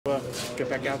get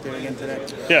back out there again today?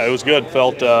 Yeah, it was good.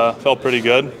 Felt pretty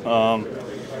good.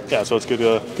 Yeah, so it's good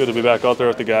to be back out there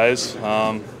with the guys,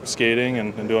 skating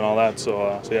and doing all that.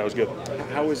 So yeah, it was good.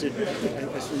 How was it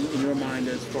in your mind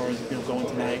as far as going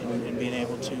tonight and being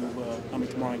able to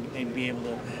tomorrow and be able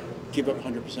to give up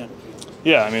 100%?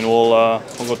 Yeah, I mean we'll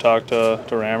go talk to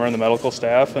Rammer and the medical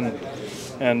staff and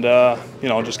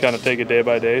just kind of take it day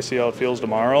by day, see how it feels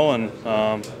tomorrow, and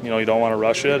you don't want to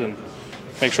rush it and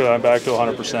make sure that I'm back to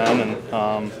 100%.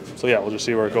 And so yeah, we'll just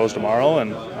see where it goes tomorrow,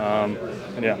 and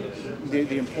yeah.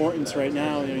 The importance right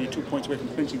now, you're 2 points away from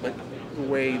clinching, but the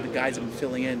way the guys have been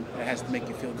filling in, it has to make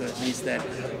you feel good, at least that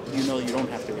you don't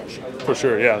have to rush it. For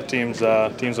sure, yeah. Team's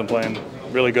been playing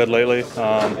really good lately.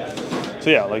 So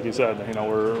yeah, like you said,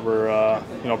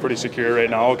 we're pretty secure right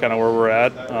now, kind of where we're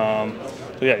at.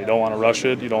 So yeah, you don't want to rush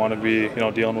it. You don't want to be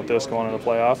dealing with this going into the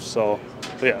playoffs. So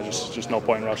yeah, just no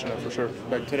point in rushing it for sure.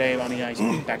 But today on the ice,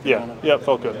 back to normal. Yeah,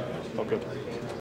 felt good.